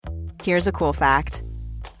Here's a cool fact.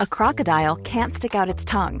 A crocodile can't stick out its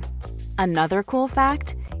tongue. Another cool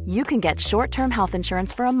fact, you can get short-term health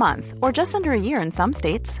insurance for a month or just under a year in some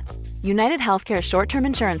states. United Healthcare short-term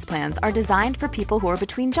insurance plans are designed for people who are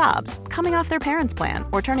between jobs, coming off their parents' plan,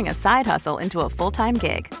 or turning a side hustle into a full-time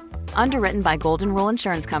gig. Underwritten by Golden Rule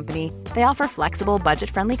Insurance Company, they offer flexible,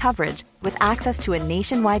 budget-friendly coverage with access to a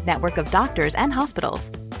nationwide network of doctors and hospitals.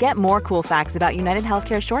 Get more cool facts about United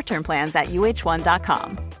Healthcare short-term plans at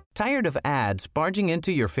uh1.com. Tired of ads barging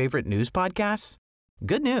into your favorite news podcasts?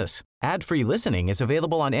 Good news. Ad-free listening is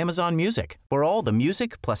available on Amazon Music for all the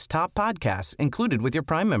music plus top podcasts included with your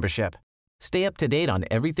Prime membership. Stay up to date on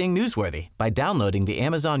everything newsworthy by downloading the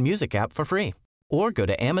Amazon Music app for free or go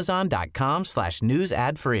to amazon.com/news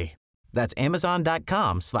ad free. That's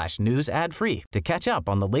amazon.com/news ad free to catch up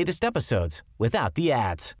on the latest episodes without the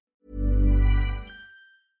ads.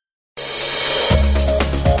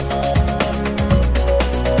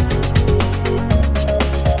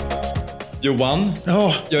 Johan,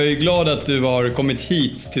 ja. Jag är glad att du har kommit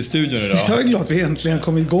hit till studion idag. Jag är glad att vi äntligen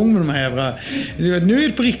kom igång med de här jävla... Nu är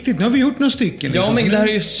det på riktigt, nu har vi gjort några stycken. Ja, men det här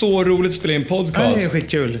är ju så roligt att spela in podcast. Ja, det är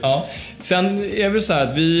skitkul. Ja. Sen är det så här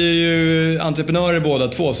att vi är ju entreprenörer båda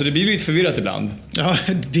två, så det blir lite förvirrat ibland. Ja,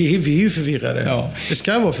 vi är ju förvirrade. Ja. Det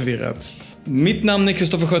ska vara förvirrat. Mitt namn är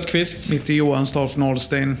Kristoffer Skötqvist. Mitt är Johan Stolf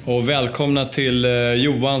Nollstein. Och välkomna till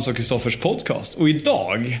Johans och Kristoffers podcast. Och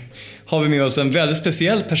idag har vi med oss en väldigt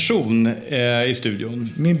speciell person i studion.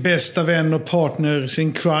 Min bästa vän och partner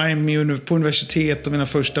sin crime på universitet och mina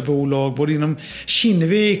första bolag. Både inom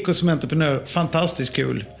Kinnevik och som entreprenör. Fantastiskt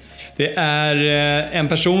kul. Det är en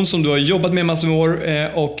person som du har jobbat med massor med år.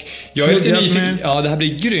 Och jag är lite nyfiken. Ja, det här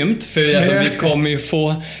blir grymt. För alltså, vi kommer ju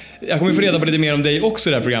få... Jag kommer få reda på lite mer om dig också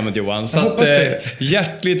i det här programmet, Johan. Så att,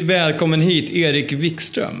 hjärtligt välkommen hit, Erik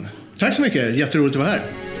Wikström. Tack så mycket, jätteroligt att vara här.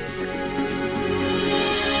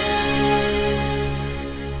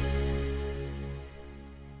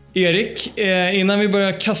 Erik, innan vi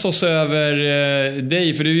börjar kasta oss över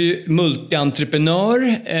dig, för du är ju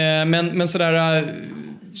multientreprenör, men sådär,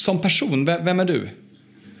 som person, vem är du?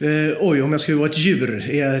 Om jag skulle vara ett djur,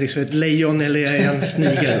 är jag liksom ett lejon eller är jag en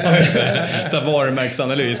snigel? Så här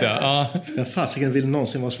varumärkesanalys, ja. Den fasiken vill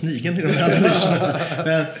någonsin vara snigeln i de här analyserna.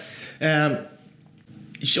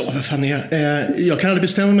 Ja, vad fan är jag kan aldrig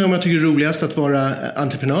bestämma mig om jag tycker det är roligast att vara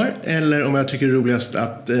entreprenör eller om jag tycker det är roligast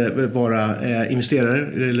att vara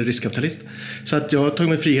investerare eller riskkapitalist. Så att jag har tagit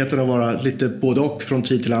mig friheten att vara lite både och från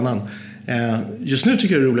tid till annan. Just nu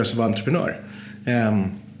tycker jag det är roligast att vara entreprenör.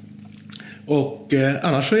 Och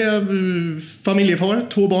annars så är jag familjefar,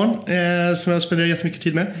 2 barn som jag spenderar jättemycket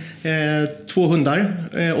tid med. 2 hundar,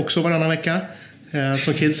 också varannan vecka.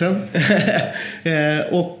 Som kidsen.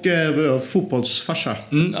 Och fotbollsfarsa.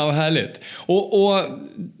 Ja, vad härligt. Och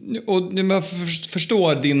jag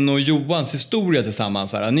förstår din och Johans historia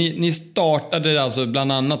tillsammans här. Ni startade alltså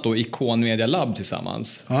bland annat då Icon Media Lab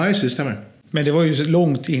tillsammans. Ja, just det stämmer. Men det var ju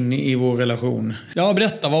långt in i vår relation. Ja,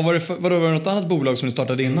 berätta. Var det något annat bolag som ni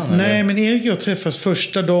startade innan? Nej, eller? men Erik och jag träffas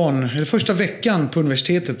första veckan på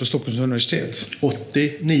universitetet, på Stockholms universitet.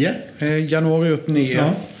 89? Januari 89.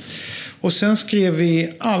 Ja. Och sen skrev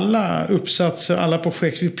vi alla uppsatser, alla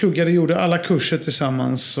projekt. Vi gjorde alla kurser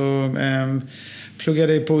tillsammans. Och,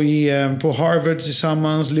 pluggade på Harvard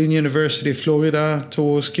tillsammans, Lynn University i Florida.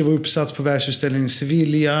 Skrev uppsats på världsutställningen i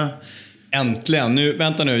Sevilla. Äntligen.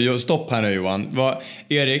 Vänta nu, stopp här nu Johan.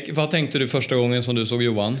 Erik, vad tänkte du första gången som du såg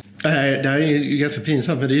Johan? Det här är ju ganska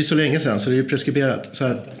pinsamt, men det är ju så länge sedan så det är ju preskriberat. Så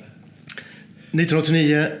här,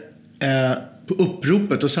 1989 på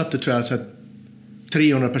uppropet, då satt det tror jag så här,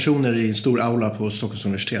 300 personer i en stor aula på Stockholms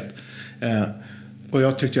universitet. Och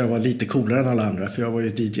jag tyckte jag var lite coolare än alla andra, för jag var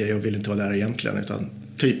ju DJ och ville inte vara där egentligen, utan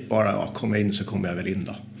typ bara komma in så kommer jag väl in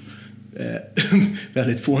då.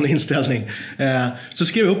 Väldigt fånig inställning. Så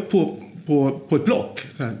skrev jag upp på ett block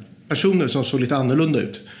personer som såg lite annorlunda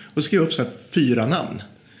ut och skrev upp så här 4 namn.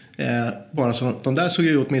 Bara så de där såg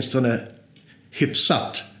ju åtminstone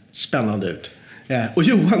hyfsat spännande ut. Och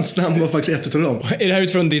Johans namn var faktiskt ett av dem. Är det här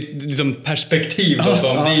utifrån ditt liksom, perspektiv då,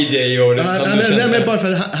 som DJ? Och det, nej, men bara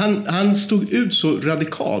för att han stod ut så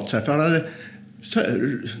radikalt så här, för han hade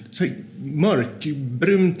så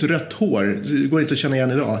mörkbrunt rött hår, det går inte att känna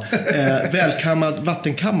igen idag. Välkammad,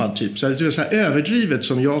 vattenkammad typ. Så det är så här överdrivet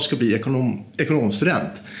som jag ska bli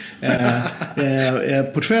ekonomstudent.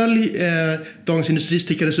 Portfölj, Dagens Industri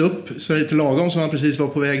stickades upp så lite lagom som han precis var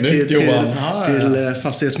på väg till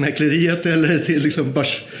fastighetsmäkleriet eller till liksom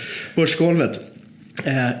börsgolvet.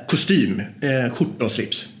 Kostym, skjorta och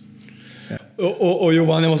slips. Och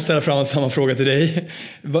Johan, jag måste ställa fram samma fråga till dig.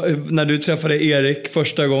 När du träffade Erik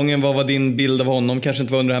första gången, vad var din bild av honom? Kanske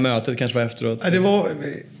inte var under det här mötet, kanske var efteråt.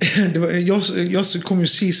 Ja, jag kom ju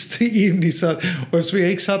sist in i så, och eftersom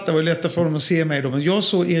Erik satt där var det lättare för honom att se mig då. Men jag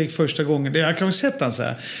såg Erik första gången, jag kan väl sätta han så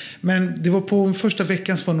här. Men det var på första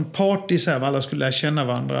veckan så var en party så här, alla skulle lära känna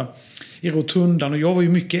varandra i rotundan. Och jag var ju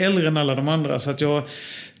mycket äldre än alla de andra, så att jag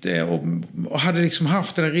och hade liksom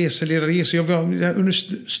haft den här reseledare. Så jag var under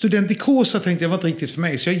studentikosa, tänkte jag var inte riktigt för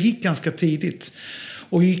mig. Så jag gick ganska tidigt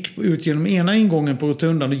och gick ut genom ena ingången på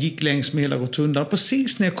rotundan och gick längs med hela rotundan.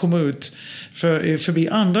 Precis när jag kommer ut förbi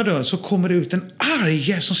andra dörren så kommer det ut en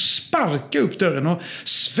arg som sparkar upp dörren och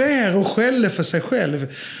svär och skäller för sig själv.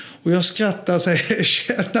 Och jag skrattar och säger,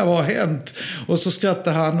 känna vad har hänt? Och så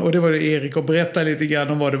skrattar han, och det var det Erik, och berättade lite grann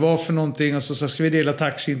om vad det var för någonting. Och så sa, ska vi dela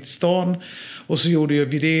taxi in till stan? Och så gjorde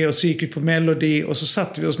vi det, och så gick vi på Melody. Och så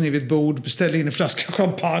satte vi oss ner vid ett bord, beställde in en flaska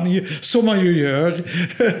champagne, som man ju gör.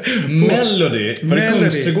 Melody? Var det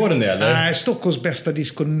Kungsträdgården det, eller? Nej, Stockholms bästa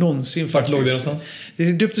disco någonsin. Vart låg det någonstans?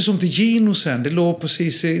 Det döptes om till Gino sen. Det låg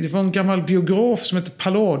precis, det var en gammal biograf som hette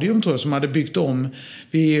Palladium, tror jag, som hade byggt om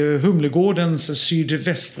vid Humlegårdens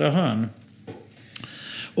sydvästra hörn.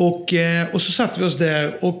 Och så satt vi oss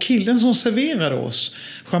där, och killen som serverade oss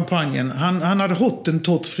champagnen, han hade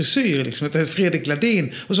hottentott frisyr liksom, det hette Fredrik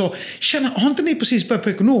Ladin, och sa, känna, har inte ni precis börjat på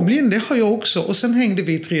ekonomlinjen? Det har jag också. Och sen hängde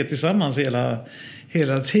vi tre tillsammans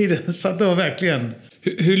hela tiden, så att det var verkligen...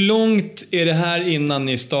 Hur långt är det här innan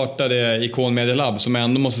ni startade Icon Media Lab, som jag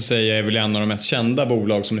ändå måste säga är väl en av de mest kända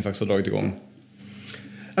bolag som ni faktiskt har dragit igång?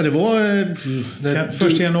 Ja, det var...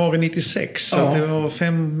 1 januari 96, så ja. det var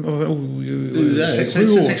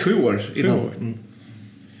 6-7 år innan. Mm.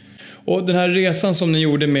 Och den här resan som ni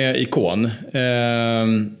gjorde med Icon,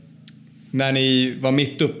 när ni var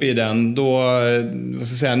mitt uppe i den, då, vad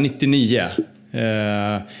ska jag säga, 99,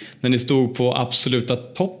 när ni stod på absoluta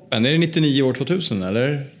toppen. Är det 99 år 2000,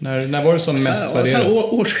 eller? När var det som mest värderat?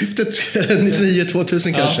 Årsskiftet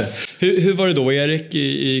 99-2000 kanske. Hur var det då, Erik,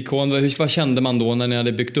 i Icon? Vad kände man då när ni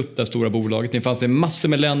hade byggt upp det stora bolaget? Ni fanns det massor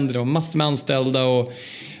med länder och massor med anställda, och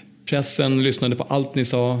pressen lyssnade på allt ni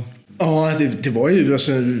sa. Ja, det var ju,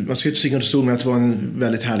 alltså, man ska inte sticka under stol med att det var en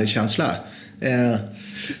väldigt härlig känsla.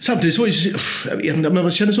 Samtidigt så var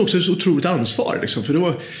man kände sig också så otroligt ansvar liksom, för det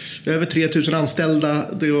var över 3000 anställda,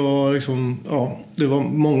 det var liksom, ja, det var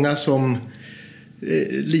många som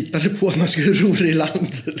litade på att man skulle ro i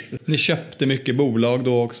land. Ni köpte mycket bolag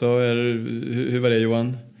då också, hur var det,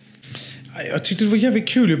 Johan? Jag tyckte det var jävligt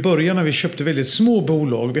kul i början när vi köpte väldigt små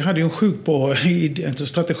bolag. Vi hade ju en sjukt bra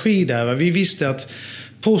strategi där. Vi visste att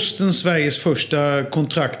Posten, Sveriges första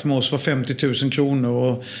kontrakt med oss, var 50 000 kronor,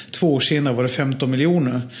 och 2 år senare var det 15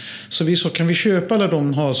 miljoner. Så vi sa, kan vi köpa alla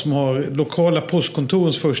de som har lokala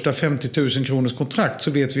postkontorens första 50 000 kronors kontrakt,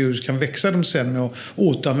 så vet vi hur vi kan växa dem sen med att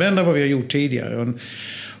återanvända vad vi har gjort tidigare.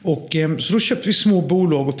 Så då köpte vi små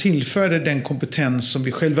bolag och tillförde den kompetens som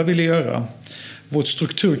vi själva ville göra. Vårt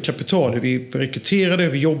strukturkapital, vi rekryterade,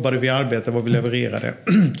 vi jobbade, vi arbetade, vad vi levererade.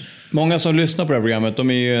 Många som lyssnar på det här programmet,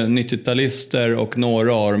 de är ju 90-talister, och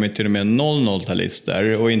några av dem är till och med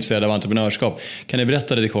 00-talister och intresserade av entreprenörskap. Kan ni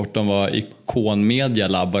berätta lite kort om vad Icon Media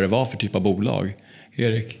Lab, vad det var för typ av bolag?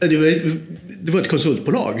 Erik? Det var ett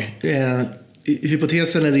konsultbolag.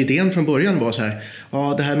 Hypotesen eller idén från början var så här,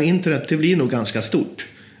 ja, det här med internet, det blir nog ganska stort.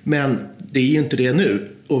 Men det är ju inte det nu,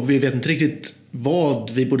 och vi vet inte riktigt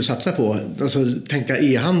vad vi borde satsa på. Alltså, tänka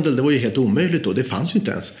e-handel, det var ju helt omöjligt då. Det fanns ju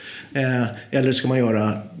inte ens. Eller ska man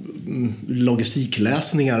göra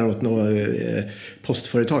logistikläsningar åt något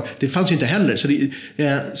postföretag? Det fanns ju inte heller.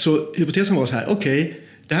 Så hypotesen var så här, okej,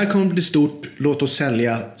 det här kommer bli stort. Låt oss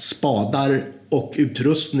sälja spadar och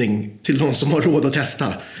utrustning till de som har råd att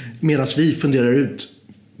testa. Medan vi funderar ut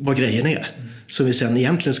vad grejen är. Som vi sen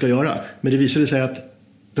egentligen ska göra. Men det visade sig att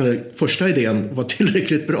den första idén var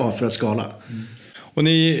tillräckligt bra för att skala. Mm. Och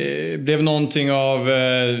ni blev någonting av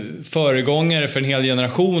föregångare för en hel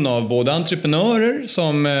generation av både entreprenörer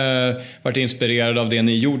som varit inspirerade av det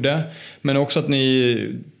ni gjorde, men också att ni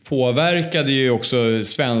påverkade ju också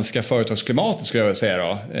svenska företagsklimatet, skulle jag säga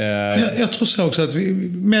då. Jag tror så också att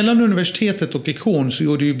mellan universitetet och Icon så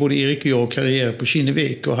gjorde ju både Erik och jag karriär på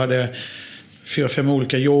Kinnevik och hade 4-5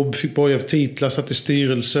 olika jobb, fick börja på titlar, satt i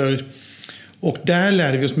styrelser. Och där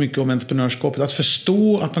lärde vi oss mycket om entreprenörskapet. Att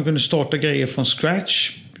förstå att man kunde starta grejer från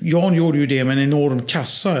scratch. Jan gjorde ju det med en enorm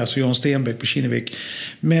kassa, alltså Jan Stenbeck på Kinnevik.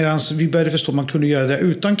 Medan vi började förstå att man kunde göra det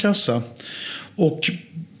utan kassa. Och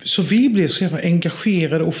så vi blev så jävla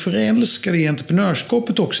engagerade och förälskade i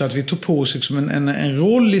entreprenörskapet också. Att vi tog på oss liksom en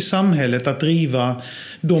roll i samhället att driva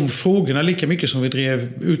de frågorna lika mycket som vi drev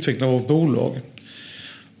utvecklingen av vårt bolag.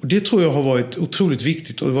 Och det tror jag har varit otroligt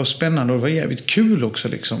viktigt och det var spännande och det var jävligt kul också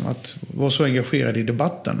liksom, att vara så engagerad i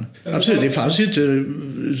debatten. Absolut, det fanns ju inte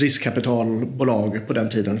riskkapitalbolag på den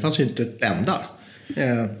tiden. Det fanns ju inte ett enda,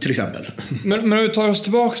 till exempel. Men om vi tar oss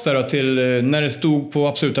tillbaka där då, till när det stod på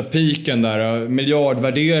absoluta piken där,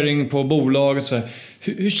 miljardvärdering på bolaget. Så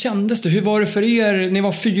hur kändes det? Hur var det för er? Ni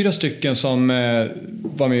var 4 stycken som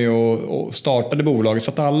var med och startade bolaget.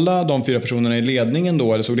 Satt alla de 4 personerna i ledningen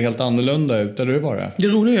då? Eller såg det helt annorlunda ut? Eller hur var det? Det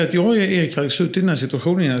roliga är att jag och Erik har suttit i den här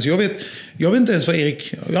situationen innan. Så jag vet inte ens vad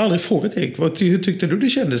Erik... Jag har aldrig frågat Erik. Hur tyckte du det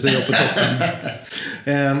kändes där jag på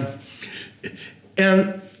toppen? En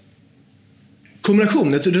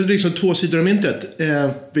kombination. Det är liksom 2 sidor av myntet.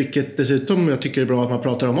 Vilket dessutom jag tycker är bra att man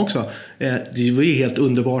pratar om också. Det var ju helt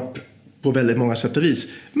underbart på väldigt många sätt och vis.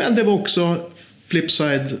 Men det var också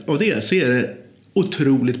flipside av det, så är det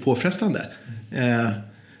otroligt påfrestande.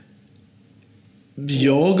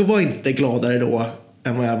 Jag var inte gladare då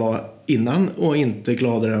än vad jag var innan och inte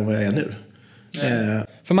gladare än vad jag är nu.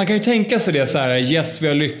 För man kan ju tänka sig det så här, yes, vi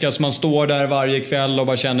har lyckats, man står där varje kväll och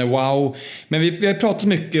bara känner wow. Men vi har pratat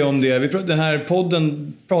mycket om det. Den här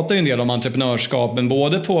podden pratar ju en del om entreprenörskapen,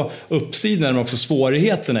 både på uppsidan men också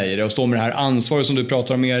svårigheterna i det och stå med det här ansvaret som du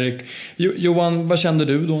pratar om, Erik. Johan, vad kände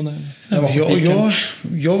du då?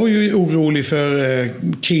 Jag var ju orolig för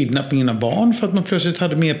kidnappningen av barn, för att man plötsligt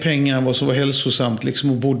hade mer pengar än vad som var hälsosamt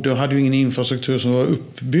liksom, och bodde och hade ju ingen infrastruktur som var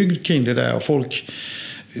uppbyggd kring det där och folk.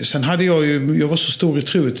 Sen hade jag var så stor i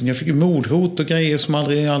truten. Jag fick ju mordhot och grejer som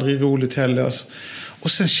aldrig roligt heller. Alltså.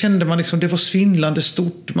 Och sen kände man liksom, det var svindlande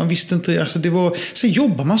stort. Man visste inte, alltså det var... Sen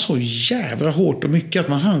jobbar man så jävla hårt och mycket att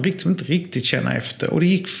man hann liksom inte riktigt känna efter. Och det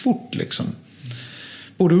gick fort liksom.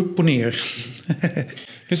 Både upp och ner.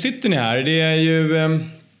 Nu sitter ni här. Det är ju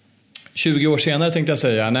 20 år senare tänkte jag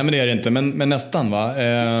säga. Nej, men det är det inte. Men nästan, va?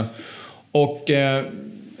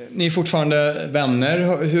 Ni är fortfarande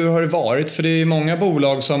vänner. Hur har det varit? För det är många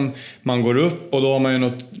bolag som man går upp och då har man ju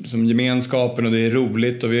något som gemenskapen och det är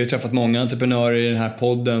roligt. Och vi har träffat många entreprenörer i den här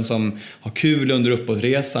podden som har kul under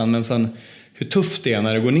uppåtresan. Men sen hur tufft det är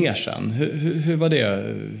när det går ner sen. Hur var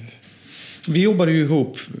det? Vi jobbade ju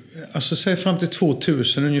ihop, alltså säg fram till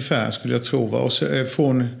 2000 ungefär skulle jag tro. Och så,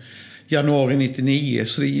 från januari 99.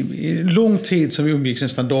 Så det är lång tid som vi umgicks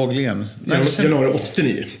nästan dagligen. Januari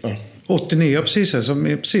 89, ja. 89, ja,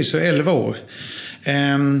 precis så 11 år.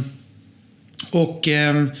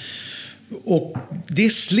 Och det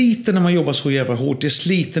sliter när man jobbar så jävla hårt. Det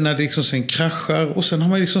sliter när det liksom sen kraschar. Och sen har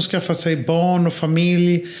man liksom skaffat sig barn och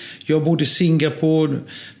familj. Jag bodde i Singapore.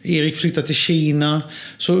 Erik flyttade till Kina.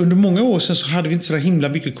 Så under många år sen så hade vi inte så himla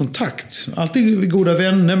mycket kontakt. Alltid goda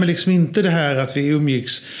vänner, men liksom inte det här att vi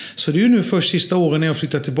umgicks. Så det är ju nu först sista åren när jag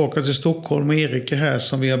flyttat tillbaka till Stockholm och Erik är här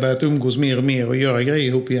som vi har börjat umgås mer och mer och göra grejer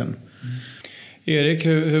ihop igen. Erik,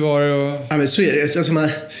 hur var det? Ja, men så är det. Alltså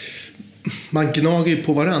man gnager ju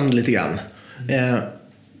på varandra lite grann.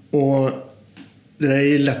 Och det där är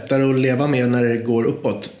ju lättare att leva med när det går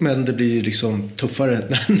uppåt. Men det blir liksom tuffare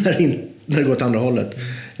när det går åt andra hållet.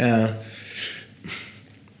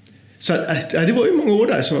 Så det var ju många år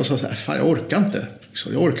där som jag sa så här, fan jag orkar inte.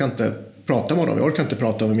 Jag orkar inte prata med dem. Jag orkar inte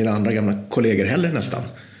prata med mina andra gamla kollegor heller nästan.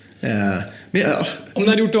 Men, ja. Om ni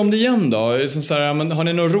hade gjort om det igen då, så här, men har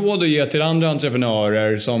ni något råd att ge till andra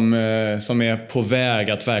entreprenörer som är på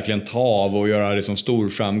väg att verkligen ta av och göra liksom stor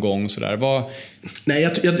framgång så där?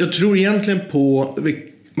 Nej, jag tror egentligen på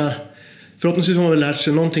förhoppningsvis har man väl lärt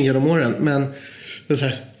sig någonting genom åren, men det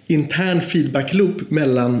här intern feedback loop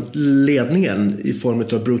mellan ledningen i form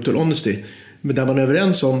av brutal honesty, men där man är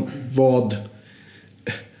överens om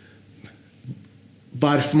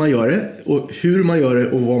varför man gör det och hur man gör det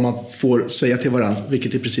och vad man får säga till varandra,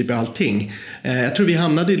 vilket i princip är allting. Jag tror vi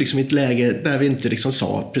hamnade liksom i ett läge där vi inte liksom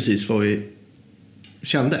sa precis vad vi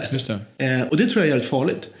kände. Just det. Och det tror jag är jävligt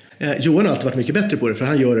farligt. Johan har alltid varit mycket bättre på det för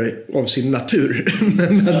han gör det av sin natur.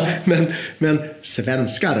 men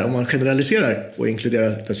svenskar, om man generaliserar och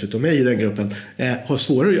inkluderar dessutom mig i den gruppen, har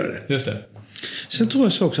svårare att göra det. Just det. Sen tror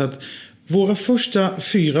jag så också att våra första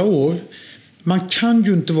 4 år, man kan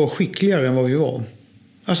ju inte vara skickligare än vad vi var.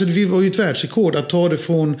 Alltså vi var ju ett världsrekord att ta det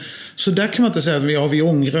från, så där kan man inte säga att vi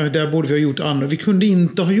ångrar, där borde vi ha gjort annat. Vi kunde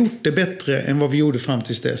inte ha gjort det bättre än vad vi gjorde fram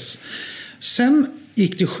tills dess. Sen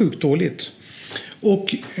gick det sjukt dåligt.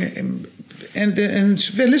 Och en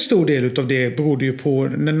väldigt stor del av det berodde ju på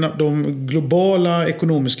de globala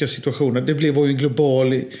ekonomiska situationerna. Det var ju en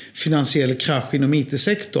global finansiell krasch inom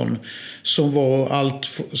IT-sektorn som var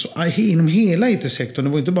inom hela IT-sektorn.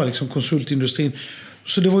 Det var inte bara liksom konsultindustrin.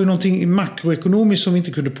 Så det var ju någonting makroekonomiskt som vi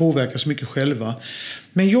inte kunde påverka så mycket själva.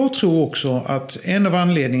 Men jag tror också att en av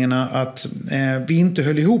anledningarna att vi inte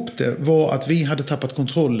höll ihop det var att vi hade tappat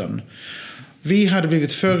kontrollen. Vi hade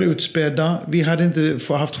blivit för utspädda. Vi hade inte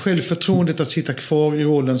haft självförtroendet att sitta kvar i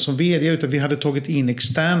rollen som vd, utan vi hade tagit in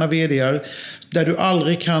externa vd:ar där du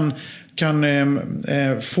aldrig kan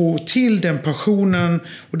få till den passionen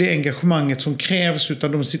och det engagemanget som krävs,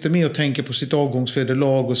 utan de sitter med och tänker på sitt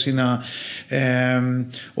avgångsvederlag och sina...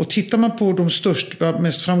 och tittar man på de största,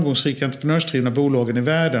 mest framgångsrika entreprenörsdrivna bolagen i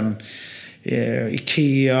världen,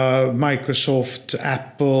 Ikea, Microsoft,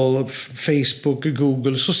 Apple, Facebook,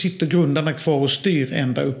 Google, så sitter grundarna kvar och styr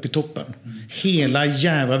ända upp i toppen. Hela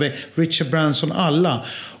jävla Richard Branson, alla.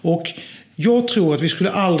 Och jag tror att vi skulle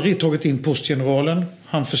aldrig tagit in postgeneralen.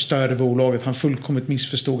 Han förstörde bolaget, han fullkomligt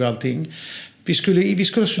missförstod allting. Vi skulle ha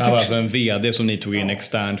suttit... Det var alltså en vd som ni tog in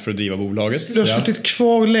externt för att driva bolaget. Vi har suttit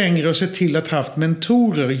kvar längre och sett till att haft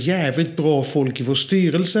mentorer, jävligt bra folk i vår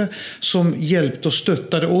styrelse som hjälpt och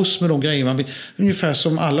stöttade oss med de grejerna. Ungefär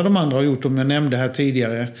som alla de andra har gjort, om jag nämnde här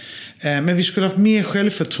tidigare. Men vi skulle haft mer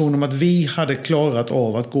självförtroende om att vi hade klarat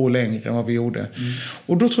av att gå längre än vad vi gjorde.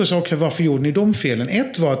 Och då tror jag så, varför gjorde ni de felen?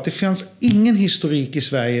 Ett var att det fanns ingen historik i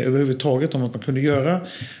Sverige överhuvudtaget om att man kunde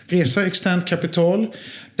resa externt kapital.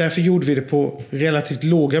 Därför gjorde vi det på relativt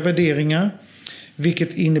låga värderingar.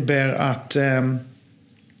 Vilket innebär att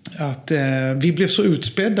vi blev så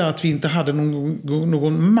utspädda att vi inte hade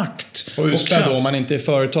någon makt. Och utspädd då, om man inte är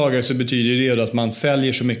företagare så betyder det att man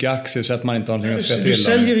säljer så mycket aktier så att man inte har någonting att säga till. Du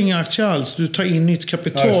säljer inga aktier alls. Du tar in nytt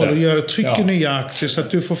kapital och trycker nya aktier så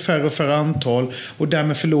att du får färre och färre antal. Och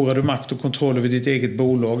därmed förlorar du makt och kontroll över ditt eget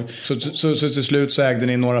bolag. Så till slut så ägde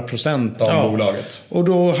ni några procent av bolaget? Och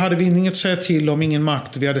då hade vi inget att säga till om, ingen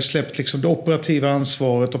makt. Vi hade släppt liksom det operativa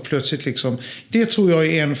ansvaret och plötsligt liksom... Det tror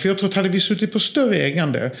jag är för jag tror att hade vi suttit på större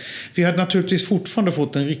ägande, vi hade naturligtvis fortfarande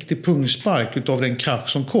fått en riktig pungspark utav den krasch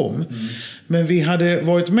som kom. Men vi hade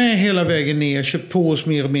varit med hela vägen ner, köpt på oss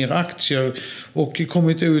mer och mer aktier och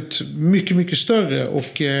kommit ut mycket, mycket större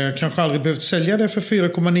och kanske aldrig behövt sälja det för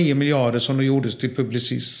 4,9 miljarder som det gjordes till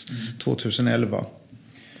Publicis 2011.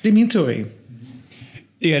 Det är min teori.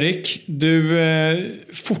 Erik, du är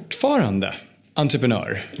fortfarande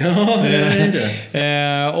entreprenör. Ja, det är det.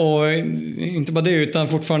 Och inte bara det, utan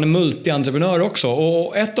fortfarande multi-entreprenör också.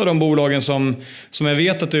 Och ett av de bolagen som jag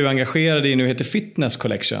vet att du är engagerad i nu heter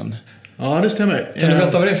FitnessCollection. Ja, det stämmer. Kan du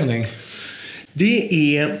berätta vad det är för någonting?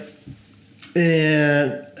 Det är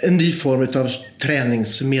en ny form av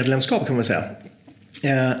träningsmedlemskap, kan man säga.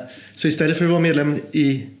 Så istället för att vara medlem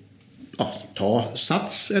i ta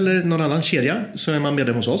Sats eller någon annan kedja, så är man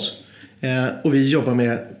medlem hos oss. Och vi jobbar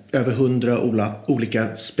med över 100 olika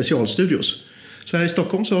specialstudios. Så här i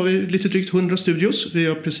Stockholm så har vi lite drygt 100 studios. Vi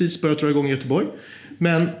har precis börjat dra igång i Göteborg.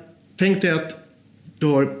 Men tänk dig att du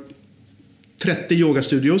har 30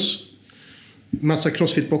 yogastudios, massa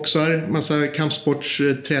crossfitboxar, massa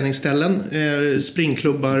kampsportsträningsställen,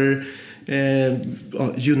 springklubbar,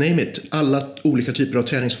 you name it. Alla olika typer av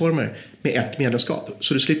träningsformer med ett medlemskap.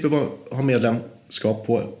 Så du slipper ha medlemskap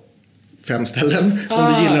på 5 ställen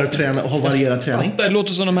om du gillar att träna och ha varierad träning. Det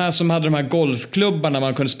låter som de här som hade de här golfklubbarna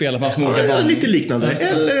man kunde spela på små olika banor. Lite liknande.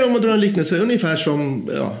 Eller om man drar en liknelse ungefär som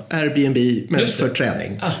Airbnb men för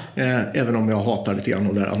träning. Även om jag hatar lite grann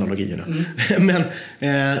de där analogierna.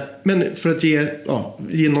 Men för att ge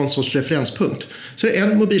någon sorts referenspunkt. Så det är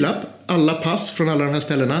en mobilapp. Alla pass från alla de här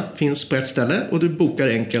ställena finns på ett ställe och du bokar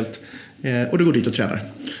enkelt och du går dit och tränar.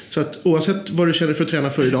 Så att oavsett vad du känner för att träna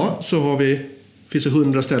för idag så finns det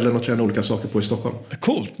 100 ställen att träna olika saker på i Stockholm.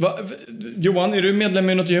 Coolt. Johan, är du medlem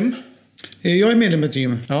i något gym? Jag är medlem i ett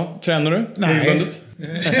gym. Ja, tränar du? Nej.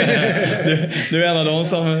 Du är en av dem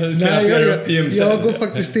som finansierar gym. Jag går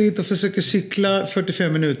faktiskt dit och försöker cykla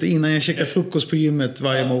 45 minuter innan jag käkar frukost på gymmet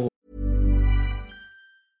varje morgon.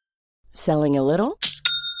 Selling a little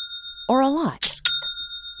or a lot?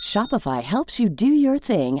 Shopify helps you do your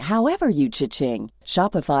thing however you cha-ching.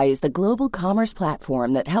 Shopify is the global commerce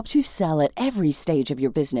platform that helps you sell at every stage of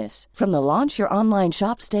your business. From the launch your online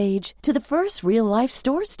shop stage to the first real-life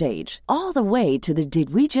store stage. All the way to the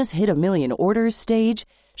did we just hit a million orders stage.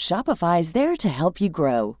 Shopify is there to help you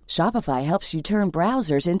grow. Shopify helps you turn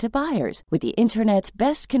browsers into buyers with the internet's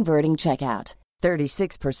best converting checkout.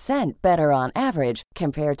 36% better on average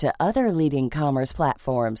compared to other leading commerce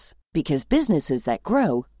platforms. Because businesses that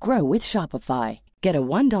grow, grow with Shopify. Get a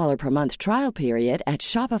 $1 per month trial period at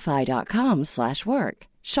shopify.com/work.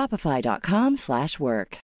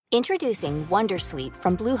 Shopify.com/work. Introducing Wondersuite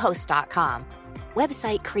from Bluehost.com.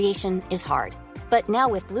 Website creation is hard, but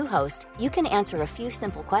now with Bluehost, you can answer a few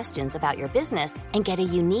simple questions about your business and get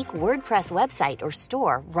a unique WordPress website or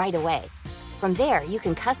store right away. From there, you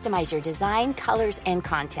can customize your design, colors, and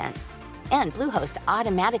content. And Bluehost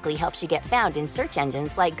automatically helps you get found in search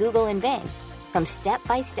engines like Google and Bing. From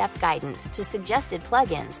step-by-step guidance to suggested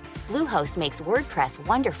plugins, Bluehost makes WordPress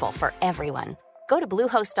wonderful for everyone. Go to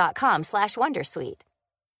bluehost.com/wondersuite.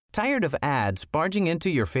 Tired of ads barging into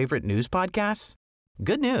your favorite news podcasts?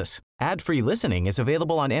 Good news. Ad-free listening is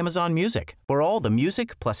available on Amazon Music for all the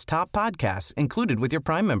music plus top podcasts included with your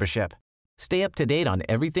Prime membership. Stay up to date on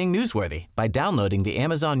everything newsworthy by downloading the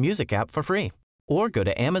Amazon Music app for free or go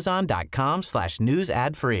to amazon.com/news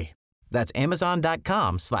ad free. That's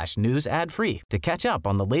amazon.com/news ad free to catch up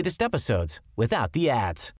on the latest episodes without the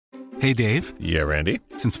ads. Hey, Dave. Yeah, Randy.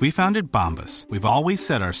 Since we founded Bombas, we've always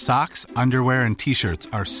said our socks, underwear, and T-shirts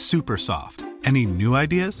are super soft. Any new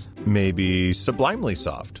ideas? Maybe sublimely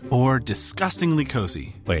soft. Or disgustingly cozy.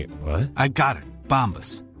 Wait, what? I got it.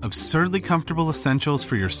 Bombas. Absurdly comfortable essentials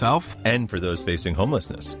for yourself and for those facing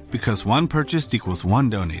homelessness. Because one purchased equals one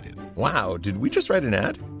donated. Wow, did we just write an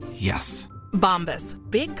ad? Yes. Bombas.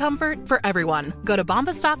 Big comfort for everyone. Go to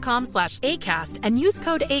bombas.com/ACAST and use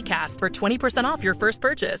code ACAST for 20% off your first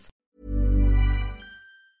purchase.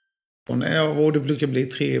 Och det brukar bli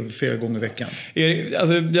 3-4 gånger i veckan. Erik,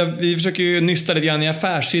 alltså, vi försöker ju nysta lite grann i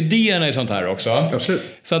affärsidéerna i sånt här också. Absolut.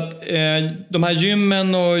 Så att de här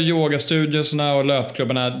gymmen och yogastudiosarna och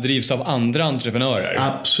löpklubbarna drivs av andra entreprenörer.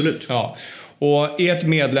 Absolut. Ja. Och ert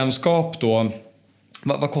medlemskap då,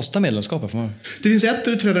 vad kostar medlemskapet för mig? Det finns ett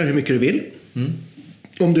där du tränar hur mycket du vill.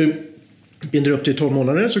 Om du binder upp till 12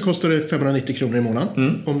 månader så kostar det 590 kronor i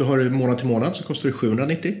månaden. Om du har det månad till månad så kostar det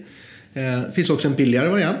 790. Det finns också en billigare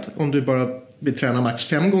variant om du bara vill träna max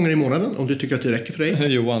 5 gånger i månaden, om du tycker att det räcker för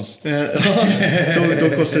dig. Johans. Då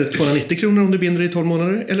kostar det 290 kronor om du binder i 12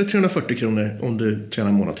 månader eller 340 kronor om du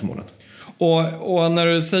tränar månad till månad. Och när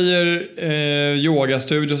du säger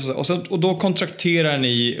yogastudios och då kontrakterar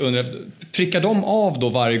ni prickar de av då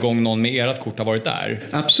varje gång någon med ert kort har varit där?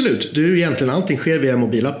 Absolut. Egentligen allting sker via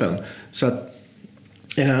mobilappen. Så att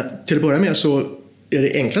till att börja med så är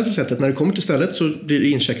det enklaste sättet, när du kommer till stället så blir det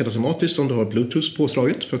incheckat automatiskt om du har Bluetooth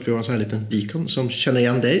påslaget, för att vi har en sån här liten beacon som känner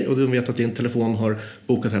igen dig och du vet att din telefon har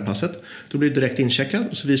bokat det här passet. Då blir du direkt incheckad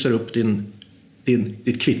och så visar du upp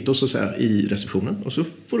ditt kvitto så att säga, i receptionen, och så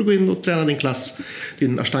får du gå in och träna din klass,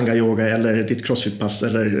 din ashtanga yoga eller ditt crossfitpass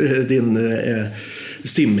eller din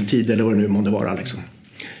simtid eller vad det nu måste vara liksom.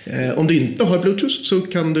 Om du inte har Bluetooth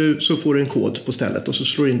så får du en kod på stället och så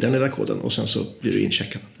slår du in den lilla koden och sen så blir du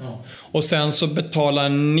incheckad. Ja. Och sen så betalar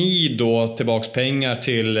ni då tillbaks pengar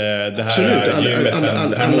till det här Absolut.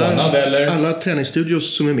 per månad eller? Alla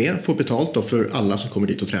träningsstudios som är med får betalt då för alla som kommer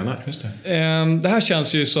dit och tränar. Just det. Det här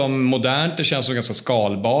känns ju som modernt, det känns som ganska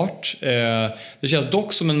skalbart. Det känns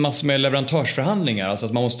dock som en massa med leverantörsförhandlingar, alltså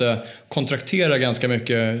att man måste kontraktera ganska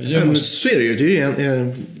mycket. Men så är det ju. Det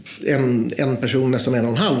är en person, nästan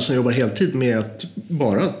 1,5, som jobbar heltid med att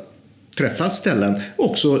bara träffa ställen och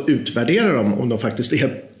också utvärdera dem om de faktiskt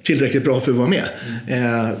är tillräckligt bra för att vara med.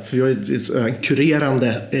 För vi har en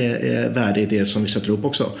kurerande värde i det som vi sätter upp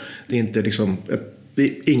också. Det är inte liksom, det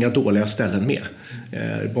är inga dåliga ställen med.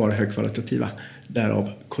 Bara högkvalitativa. Därav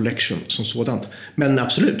collection som sådant. Men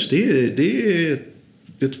absolut, det är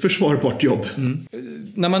ett försvarbart jobb.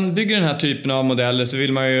 När man bygger den här typen av modeller så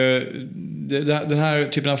vill man ju, den här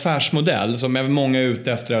typen av affärsmodell som även många är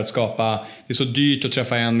ute efter att skapa, det är så dyrt att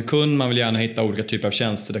träffa en kund, man vill gärna hitta olika typer av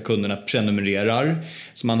tjänster där kunderna prenumererar,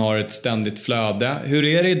 så man har ett ständigt flöde. Hur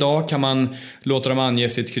är det idag? Kan man låta dem ange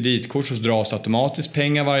sitt kreditkort så dras automatiskt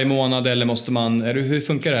pengar varje månad, eller måste man, hur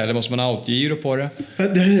funkar det? Eller måste man ha autogiro på det? Ja,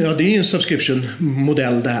 det är ju en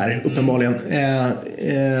subscription-modell det här, uppenbarligen.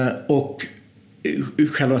 Och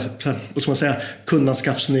själva, vad ska man säga,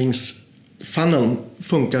 kundanskaffningsfunneln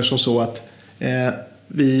funkar som så att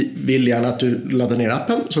vi vill gärna att du laddar ner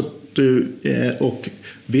appen, så att och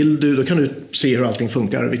vill du, då kan du se hur allting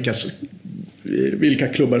funkar, vilka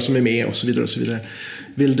klubbar som är med och så vidare och så vidare.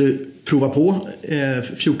 Vill du prova på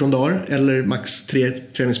 14 dagar eller max 3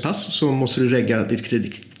 träningspass, så måste du regga ditt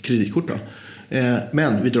kreditkort då.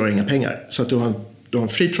 Men vi drar inga pengar, så att du har en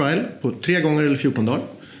free trial på 3 gånger eller 14 dagar.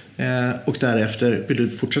 Och därefter, vill du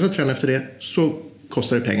fortsätta träna efter det, så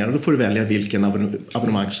kostar det pengar, och då får du välja vilken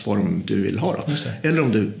abonnemangsform du vill ha då. Eller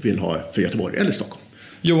om du vill ha för Göteborg eller Stockholm.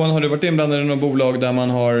 Johan, har du varit inblandad i något bolag där man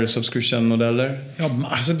har subscription-modeller? Ja,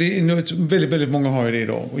 alltså det är väldigt, väldigt många har ju det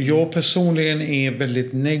idag. Och jag personligen är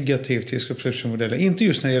väldigt negativ till subscription-modeller. Inte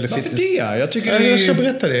just när det gäller fitness. Varför det? Jag ska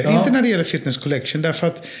berätta det. Ja. Inte när det gäller FitnessCollection. Därför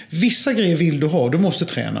att vissa grejer vill du ha. Du måste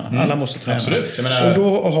träna. Alla måste träna. Absolut. Och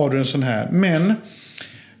då har du en sån här. Men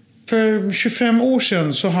för 25 år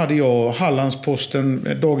sedan så hade jag Hallandsposten,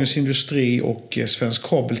 Dagens Industri och Svensk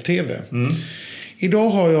Kabel-TV. Idag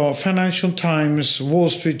har jag Financial Times,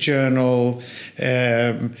 Wall Street Journal,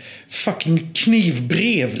 fucking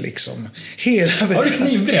knivbrev liksom. Har du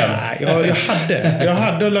knivbrev? Nej, jag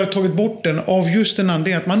hade tagit bort den av just den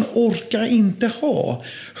anledningen att man orkar inte ha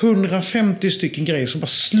 150 stycken grejer som bara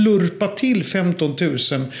slurpar till 15 000.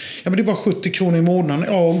 Ja, men det är bara 70 kronor i månaden.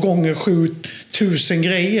 Ja, gånger 7000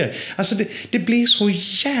 grejer. Alltså det blir så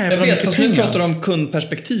jävla mycket pengar. Nu pratar om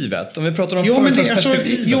kundperspektivet. Om vi pratar om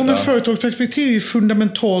företagsperspektivet. Men företagsperspektiv är ju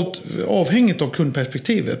fundamentalt avhängigt av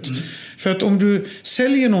kundperspektivet. För att om du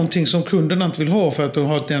säljer någonting som kunderna inte vill ha för att de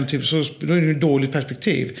har den typ, så då är det ett dåligt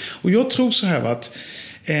perspektiv. Och jag tror så här att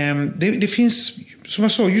det finns, som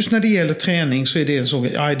jag sa, just när det gäller träning så är det en sån,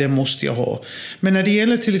 det måste jag ha. Men när det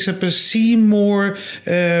gäller till exempel C-more,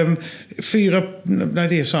 det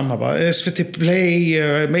är samma va? SVT Play,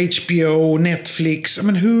 HBO, Netflix.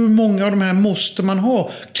 Men hur många av de här måste man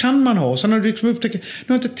ha? Kan man ha? Sen har du liksom upptäckt, nu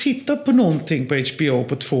har jag inte tittat på någonting på HBO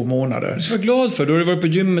på 2 månader. Du är så glad för, då har du varit på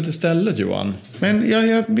gymmet istället, Johan. Men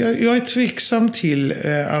jag är tveksam till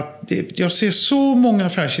att jag ser så många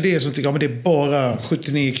affärsidéer som tycker att det är bara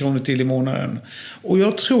 79 kronor till i månaden. Och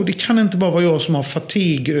jag tror det kan inte bara vara jag som har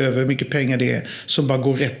fatig över hur mycket pengar det är som bara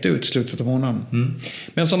går rätt ut slutet av månaden.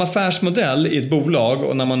 Men som affärsmodell i ett bolag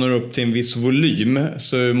och när man når upp till en viss volym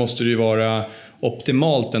så måste det ju vara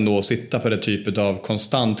optimalt ändå att sitta på det typet av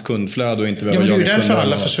konstant kundflöde och inte behöva jaga kunder. Det är därför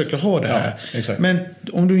alla försöker ha det här. Ja, men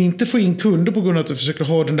om du inte får in kunder på grund av att du försöker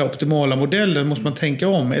ha den där optimala modellen måste man tänka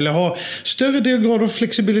om. Eller ha större grad av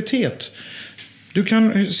flexibilitet. Du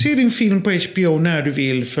kan se din film på HBO när du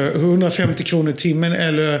vill för 150 kronor i timmen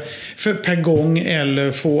eller per gång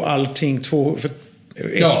eller få allting för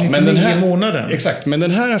 99 månader. Exakt, men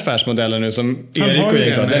den här affärsmodellen nu som Erik och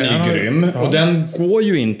jag tar, den är grym. Ja. Och den går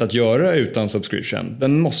ju inte att göra utan subscription.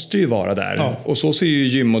 Den måste ju vara där. Ja. Och så ser ju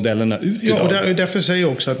gymmodellerna ut idag. Ja, och därför säger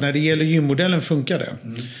jag också att när det gäller gymmodellen funkar det.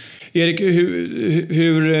 Erik,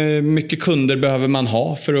 hur mycket kunder behöver man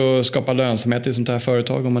ha för att skapa lönsamhet i sånt här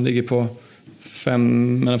företag om man ligger på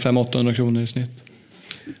mellan 500-800 kronor i snitt?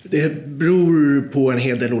 Det beror på en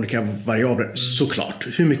hel del olika variabler, såklart.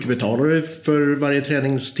 Hur mycket betalar du för varje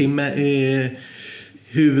träningstimme?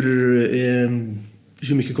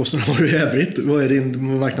 Hur mycket kostnader har du i övrigt? Vad är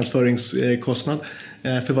din marknadsföringskostnad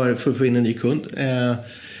för att få in en ny kund?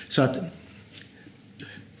 Så att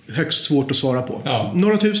högst svårt att svara på. Ja.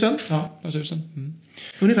 Några tusen? Ja, några tusen.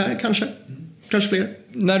 Ungefär, kanske fler.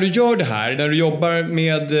 När du gör det här, när du jobbar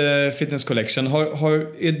med FitnessCollection,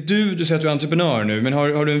 du säger att du är entreprenör nu, men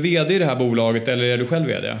har du en vd i det här bolaget eller är du själv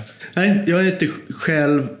vd? Nej, jag är inte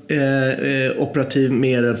själv operativ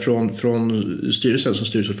mer än från styrelsen som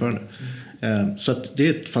styrelseordförande. Så att det är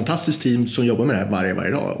ett fantastiskt team som jobbar med det här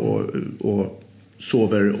varje dag och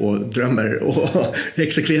sover och drömmer och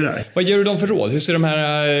exekverar. Vad ger du dem för råd? Hur ser de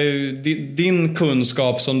här, din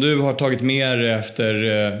kunskap som du har tagit med dig efter,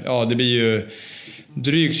 det blir ju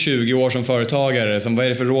drygt 20 år som företagare. Vad är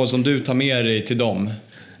det för råd som du tar med dig till dem?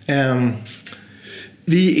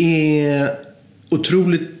 Vi är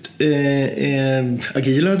otroligt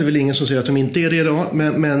agila. Det är väl ingen som säger att de inte är det idag,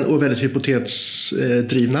 men och väldigt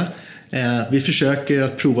hypotetsdrivna. Vi försöker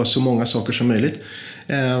att prova så många saker som möjligt.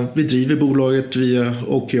 Vi driver bolaget via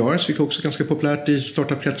OKRs, vilket också är ganska populärt i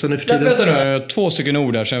startup-kretsen nu för tiden. Vänta nu, 2 stycken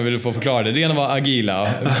ord där som jag vill få förklara det. Det ena var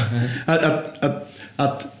agila.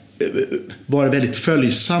 Att vara väldigt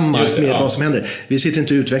följsamma med vad som händer. Vi sitter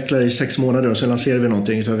inte och utvecklar i 6 månader och sen lanserar vi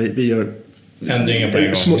någonting, utan vi gör ändringar på en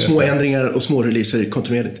gång. Små ändringar och små releaser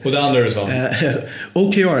kontinuerligt. Och det andra du sa?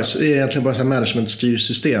 OKRs är egentligen bara ett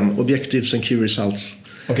management-styrsystem. Objectives and Key Results.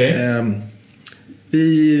 Okay.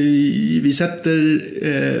 Vi sätter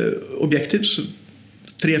objectives,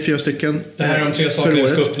 3-4 stycken. Det här är de 3 saker du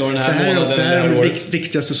ska uppnå den här månaden. Det här är de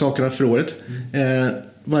viktigaste sakerna för året.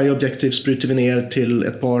 Varje objektiv bryter vi ner till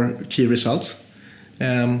ett par key results.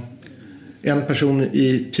 En person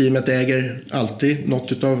i teamet äger alltid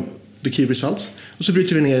något av the key results. Och så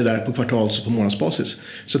bryter vi ner det där på kvartals- och på månadsbasis.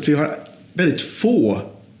 Så att vi har väldigt få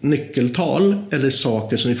nyckeltal eller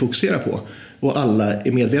saker som vi fokuserar på. Och alla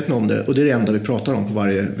är medvetna om det. Och det är det enda vi pratar om på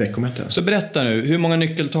varje veckomöte. Så berätta nu, hur många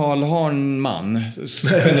nyckeltal har en man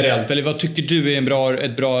generellt? Eller vad tycker du är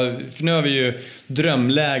ett bra... För nu har vi ju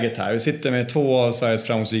drömläget här. Vi sitter med 2 av Sveriges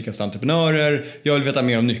framgångsrikaste entreprenörer. Jag vill veta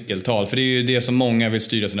mer om nyckeltal. För det är ju det som många vill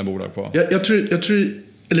styra sina bolag på. Jag tror,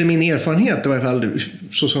 eller min erfarenhet i varje fall,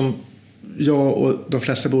 så som jag och de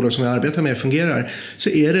flesta bolag som jag arbetar med fungerar, så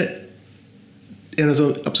är det en av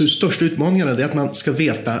de absolut största utmaningarna, är att man ska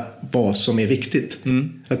veta vad som är viktigt.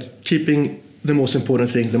 Att keeping the most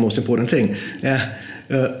important thing.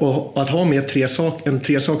 Och att ha med 3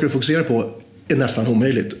 saker att fokusera på är nästan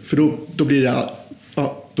omöjligt. För då blir det...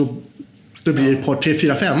 då Då blir det ett par, 3,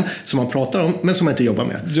 4, 5 som man pratar om men som man inte jobbar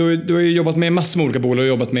med. Du har ju jobbat med massor med olika bolag och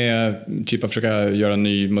jobbat med typ att försöka göra en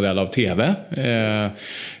ny modell av tv.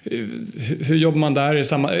 Hur jobbar man där?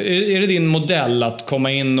 Är det din modell att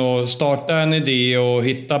komma in och starta en idé och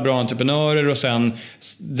hitta bra entreprenörer och sen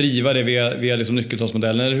driva det via liksom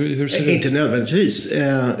nyckeltalsmodellen? Eller hur ser det ut? Inte nödvändigtvis.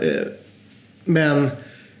 Men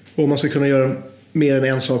om man ska kunna göra mer än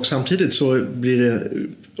en sak samtidigt så blir det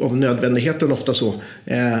av nödvändigheten ofta så.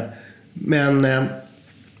 Men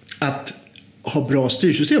att ha bra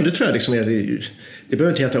styrsystem, det tror jag liksom är det behöver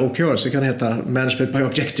inte heta OKR, det kan heta Management by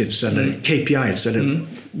Objectives eller KPIs eller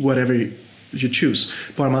whatever you choose.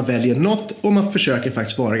 Bara man väljer något och man försöker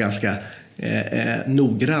faktiskt vara ganska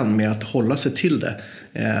noggrann med att hålla sig till det.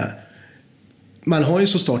 Man har ju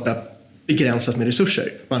som startup begränsat med resurser.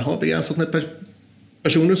 Man har begränsat med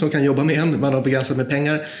personer som kan jobba med en, man har begränsat med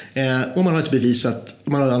pengar och man har inte bevisat,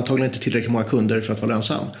 man har antagligen inte tillräckligt många kunder för att vara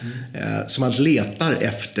lönsam. Så man letar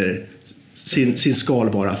efter sin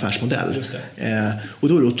skalbara affärsmodell. Och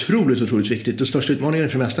då är det otroligt viktigt. Den största utmaningen är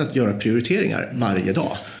för det mesta att göra prioriteringar varje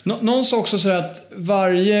dag. Någon sa också så att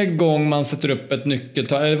varje gång man sätter upp ett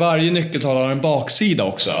nyckeltal, eller varje nyckeltal har en baksida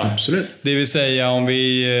också. Absolut. Det vill säga om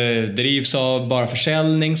vi drivs av bara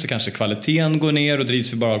försäljning så kanske kvaliteten går ner, och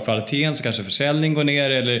drivs vi bara av kvaliteten så kanske försäljning går ner,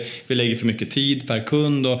 eller vi lägger för mycket tid per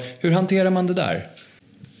kund. Och hur hanterar man det där?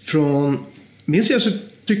 Från min sida så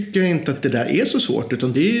tycker jag inte att det där är så svårt,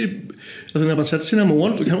 utan det är alltså när man sätter sina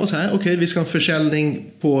mål, då kan det vara så här: okej, vi ska ha en försäljning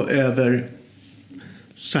på över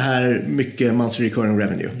så här mycket monthly recurring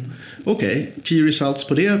revenue. Okej, key results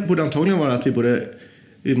på det borde antagligen vara att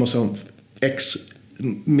vi måste ha x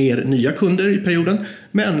mer nya kunder i perioden,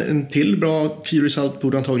 men en till bra key result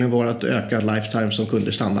borde antagligen vara att öka lifetime som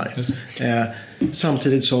kunder stannar.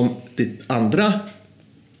 Samtidigt som det andra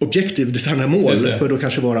objektiv, det andra mål bör då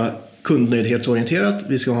kanske vara kundnöjdhetsorienterat.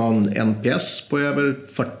 Vi ska ha en NPS på över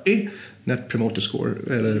 40, Net Promoter Score,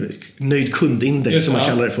 eller nöjd kundindex som man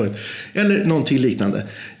kallar det för, eller någonting liknande.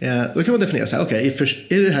 Då kan man definiera så här: okej,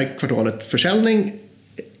 är det här kvartalet försäljning,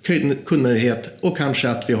 kundnöjdhet och kanske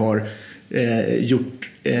att vi har gjort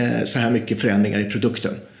så här mycket förändringar i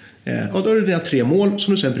produkten. Och då är det dina 3 mål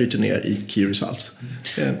som du sen bryter ner i key results.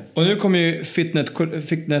 Och nu kommer ju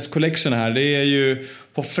FitnessCollection här. Det är ju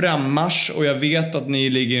på frammarsch och jag vet att ni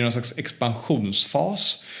ligger i någon slags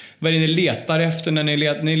expansionsfas. Vad är det ni letar efter när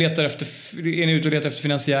ni letar efter? Är ni ute och letar efter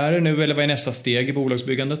finansiärer nu, eller vad är nästa steg i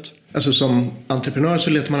bolagsbyggandet? Alltså som entreprenör så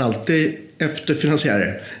letar man alltid efter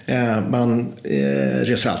finansiärer. Man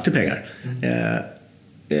reser alltid pengar.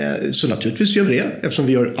 Så naturligtvis gör vi det, eftersom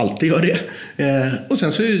vi alltid gör det. Och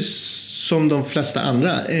sen så är det som de flesta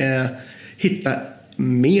andra, hitta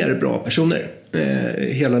mer bra personer.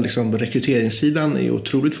 Hela liksom rekryteringssidan är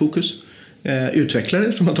otroligt fokus.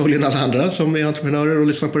 Utvecklare, som antagligen alla andra som är entreprenörer och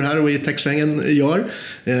lyssnar på det här och i techsvängen gör.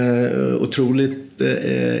 Otroligt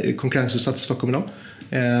konkurrensutsatt i Stockholm idag.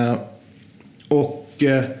 Och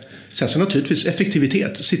sen så naturligtvis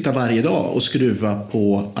effektivitet. Sitta varje dag och skruva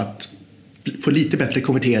på att få lite bättre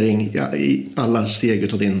konvertering i alla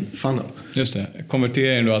steg av din funnel. Just det.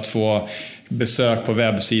 Konvertering då, att få besök på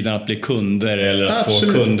webbsidan, att bli kunder, eller att få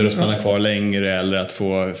kunder att stanna kvar längre, eller att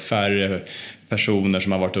få färre personer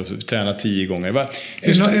som har varit och tränat 10 gånger.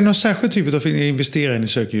 Är det någon särskild typ av investerare ni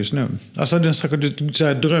söker just nu? Alltså den särskild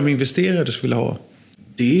dröminvesterare du skulle ha?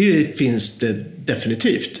 Det finns det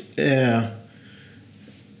definitivt.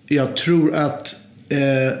 Jag tror att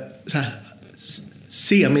så här,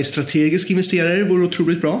 semi-strategisk investerare vore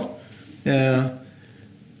otroligt bra.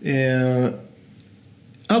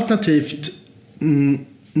 Alternativt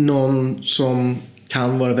någon som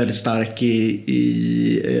kan vara väldigt stark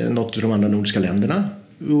i något av de andra nordiska länderna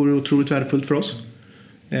vore otroligt värdefullt för oss.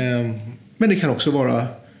 Men det kan också vara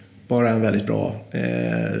bara en väldigt bra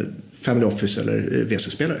family office eller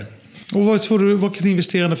VC-spelare. Och vad kan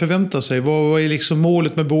investerarna förvänta sig? Vad är liksom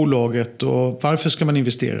målet med bolaget och varför ska man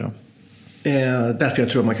investera? Därför jag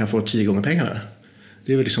tror att man kan få 10 gånger pengarna.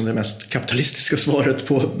 Det är väl liksom det mest kapitalistiska svaret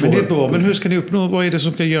på... Men det är bra, men hur ska ni uppnå? Vad är det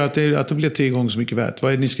som ska göra att det blir 10 gånger så mycket värt?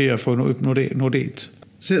 Vad är det ni ska göra för att nå dit?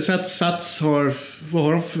 Så att Sats har, vad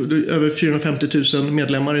har de? Över 450 000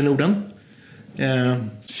 medlemmar i Norden.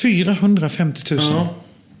 450 000?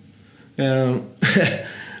 Ja.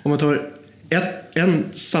 Om man tar en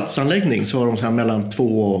satsanläggning så har de så här mellan 2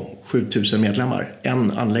 och 7 000 medlemmar.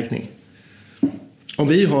 En anläggning. Om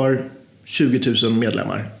vi har 20 000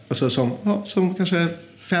 medlemmar, alltså som kanske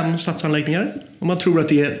 5 satsanläggningar. Om man tror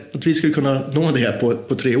att vi skulle kunna nå det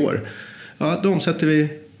på 3 år. Ja, då omsätter vi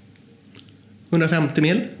 150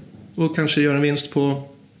 mil och kanske gör en vinst på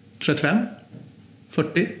 35,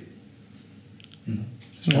 40.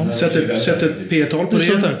 Sätter P-tal på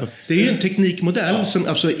det. Det är ju en teknikmodell som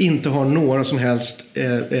absolut inte har några som helst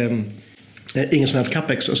ingen som helst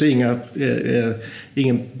capex, alltså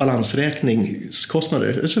ingen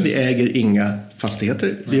balansräkningskostnader. Så vi äger inga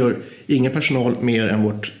fastigheter. Vi har ingen personal mer än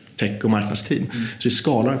vårt tech- och marknadsteam. Så det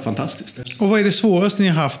skalar fantastiskt. Och vad är det svåraste ni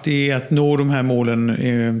har haft i att nå de här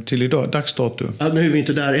målen till idag, dagsdato? Ja, nu är vi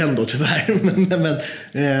inte där ändå tyvärr.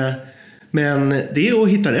 Men det är att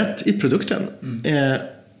hitta rätt i produkten.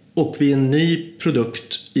 Och vi är en ny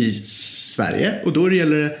produkt i Sverige. Och då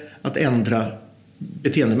gäller det att ändra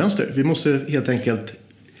beteendemönster. Vi måste helt enkelt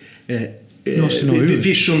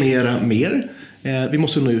visionera mer. Vi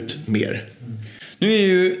måste nå ut mer. Nu är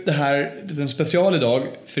ju det här en special idag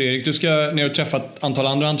för Erik. Du ska ner och träffa ett antal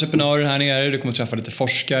andra entreprenörer här nere. Du kommer träffa lite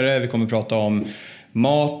forskare. Vi kommer prata om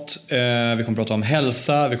mat. Vi kommer prata om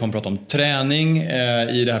hälsa. Vi kommer prata om träning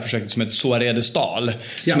i det här projektet som heter Soaredestal.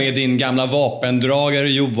 Ja. Som är din gamla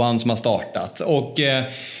vapendragare Johan som har startat. Och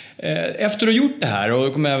efter att ha gjort det här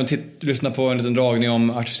och kommer även lyssna på en liten dragning om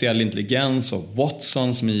artificiell intelligens och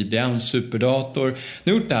Watson som IBM superdator.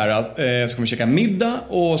 Nu har gjort det här så kommer vi käka middag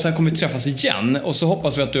och sen kommer vi träffas igen och så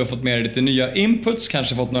hoppas vi att du har fått med dig lite nya inputs,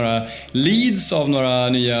 kanske fått några leads av några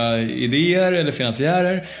nya idéer eller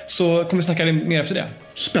finansiärer, så kommer vi snacka mer efter det.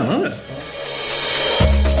 Spännande.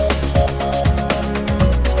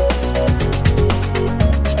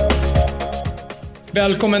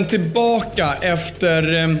 Välkommen tillbaka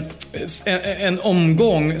efter en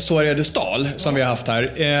omgång Soaredestal som vi har haft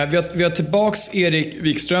här. Vi har tillbaks Erik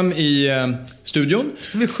Wikström i studion.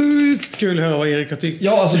 Det blir sjukt kul att höra vad Erik har tyckt.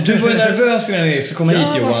 Ja, alltså du var nervös när Erik skulle komma hit,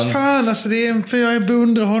 Johan. Vad fan, alltså det är för jag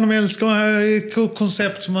beundrar honom, älskar ett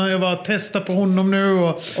koncept som jag bara testar på honom nu.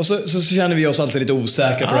 Och så känner vi oss alltid lite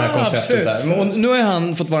osäkra på det här konceptet. Så här. Och nu har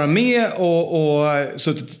han fått vara med och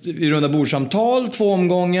suttit i runda bordsamtal 2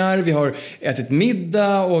 omgångar. Vi har ätit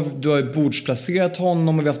middag och du har bordsplacerat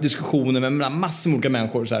honom och vi har haft diskussioner med massor av olika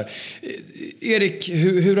människor. Så här. Erik,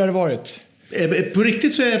 hur har det varit? På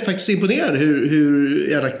riktigt så är jag faktiskt imponerad hur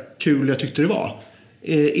jävla kul jag tyckte det var.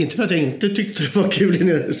 Inte för att jag inte tyckte det var kul,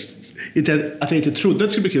 inte att jag inte trodde att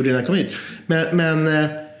det skulle bli kul innan jag kom hit. Men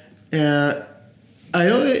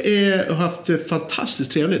jag har haft det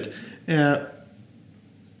fantastiskt trevligt.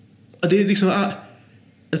 Det är liksom,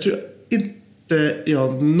 jag tror inte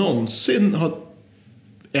jag någonsin har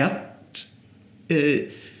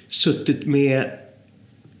suttit med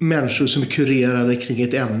människor som är kurerade kring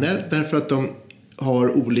ett ämne därför att de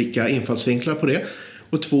har olika infallsvinklar på det.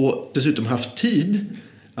 Och 2, dessutom haft tid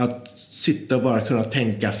att sitta och bara kunna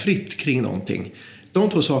tänka fritt kring någonting. De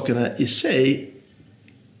 2 sakerna i sig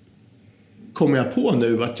kommer jag på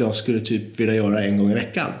nu att jag skulle typ vilja göra en gång i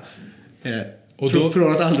veckan. Och då...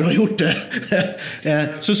 Från att aldrig ha gjort det.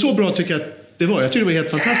 Så bra tycker jag att det var. Jag tycker det var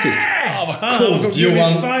helt fantastiskt. Vad coolt,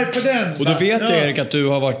 Johan. Och då vet jag, Erik, att du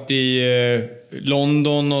har varit i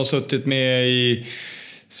London och suttit med i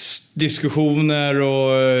diskussioner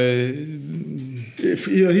och...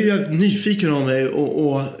 Jag är helt nyfiken av mig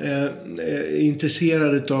och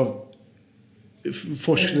intresserad av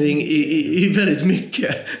forskning i väldigt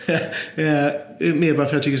mycket. Mer bara för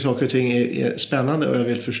att jag tycker saker och ting är spännande och jag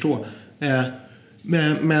vill förstå.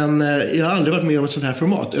 Men jag har aldrig varit med om ett sånt här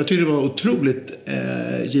format. Jag tycker det var otroligt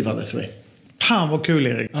givande för mig. Fan vad kul,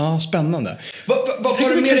 Erik. Ja, spännande. Vad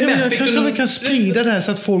var det mer mest? Vi kan sprida det här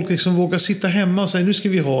så att folk liksom vågar sitta hemma och säga nu ska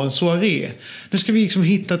vi ha en soaré. Nu ska vi liksom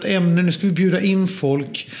hitta ett ämne. Nu ska vi bjuda in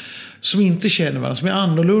folk som inte känner varandra, som är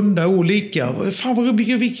annorlunda, olika. Fan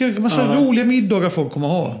vilka massa roliga middagar folk kommer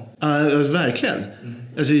ha. Verkligen.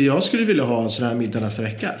 Alltså, jag skulle vilja ha en sån här middag nästa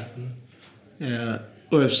vecka.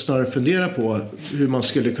 Och jag snarare fundera på hur man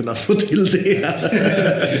skulle kunna få till det.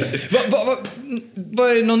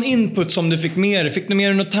 Vad är någon input som du fick med? Fick du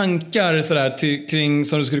med några tankar sådär, kring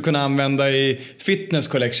som du skulle kunna använda i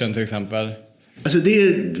FitnessCollection till exempel? Alltså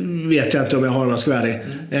det vet jag inte om jag har någon ska vara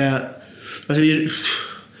ärlig.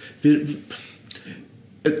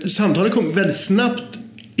 Samtalet kom väldigt snabbt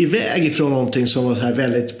iväg ifrån någonting som var så här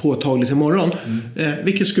väldigt påtagligt imorgon.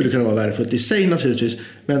 Vilket skulle kunna vara värdefullt i sig naturligtvis.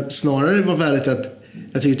 Men snarare var värdet att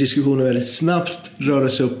jag tycker diskussionen väldigt snabbt rörde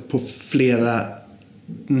sig upp på flera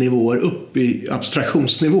nivåer upp i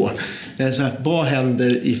abstraktionsnivå. Så här, vad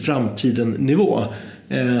händer i framtiden nivå?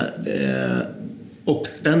 Och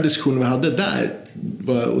den diskussionen vi hade där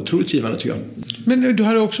var otroligt givande tycker jag. Men du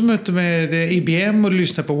hade också möte med IBM och du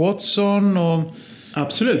lyssnade på Watson och...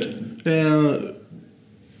 Absolut.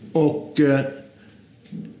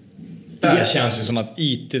 Det känns ju som att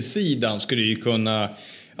IT-sidan skulle ju kunna,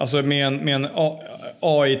 alltså med en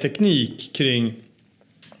AI-teknik kring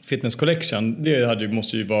FitnessCollection, det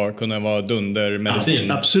måste ju kunna vara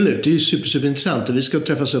dundermedicin. Absolut, det är ju superintressant och vi ska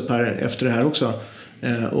träffas upp här efter det här också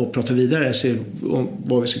och prata vidare, se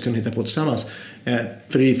vad vi ska kunna hitta på tillsammans.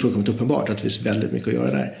 För det är ju fullkomligt uppenbart att det finns väldigt mycket att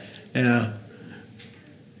göra där.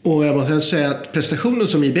 Och jag måste säga att prestationen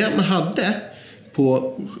som IBM hade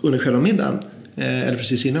under själva middagen, eller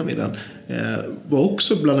precis innan middagen, var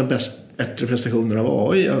också bland de bättre prestationer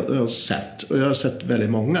av AI jag har sett. Och jag har sett väldigt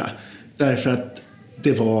många. Därför att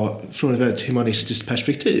det var från ett väldigt humanistiskt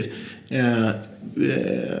perspektiv.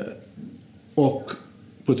 Och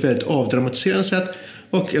på ett väldigt avdramatiserande sätt.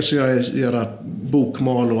 Och alltså jag är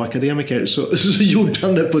bokmal och akademiker så gjorde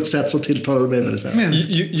han det på ett sätt som tilltalade mig väldigt väl.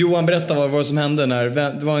 Johan, berätta vad var som hände när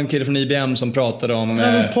det var en kille från IBM som pratade om...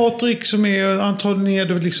 Patrik som han tar ner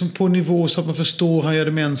det liksom på nivå så att man förstår, han gör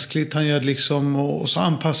det mänskligt, han gör det liksom, och så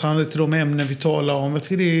anpassar han det till de ämnen vi talar om. Jag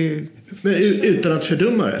tycker det är... Men utan att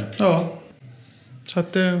fördumma det. Ja, så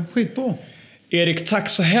att skitbra. Erik, tack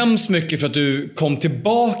så hemskt mycket för att du kom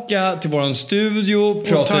tillbaka till våran studio,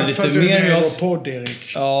 pratade lite mer med oss. Podd,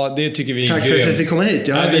 Erik. Ja, det tycker vi är tack för att vi fick komma hit.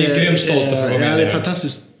 Vi är grymt stolta för att vara med. Jag hade en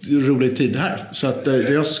fantastiskt rolig tid här. Så att, det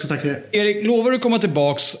är jag som ska tacka er. Erik, lovar du komma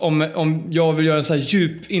tillbaks om jag vill göra en så här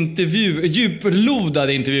djuplodad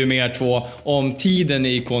intervju med er två om tiden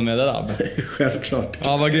i Conmedia Lab? Självklart.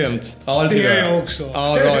 Ja, vad grymt. Ja, det är jag också.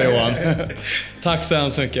 Ja, bra Johan. Tack så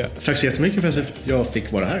hemskt mycket. Tack så jättemycket för att jag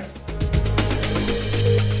fick vara här.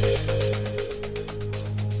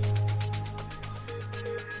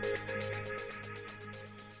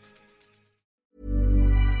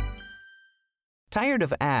 Tired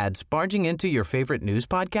of ads barging into your favorite news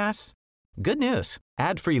podcasts? Good news.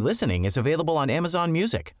 Ad-free listening is available on Amazon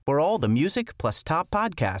Music for all the music plus top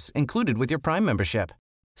podcasts included with your Prime membership.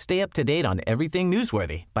 Stay up to date on everything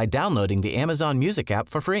newsworthy by downloading the Amazon Music app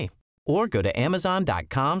for free or go to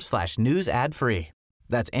amazon.com/news ad free.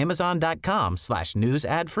 That's amazon.com/news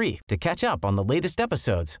ad free to catch up on the latest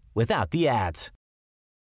episodes without the ads.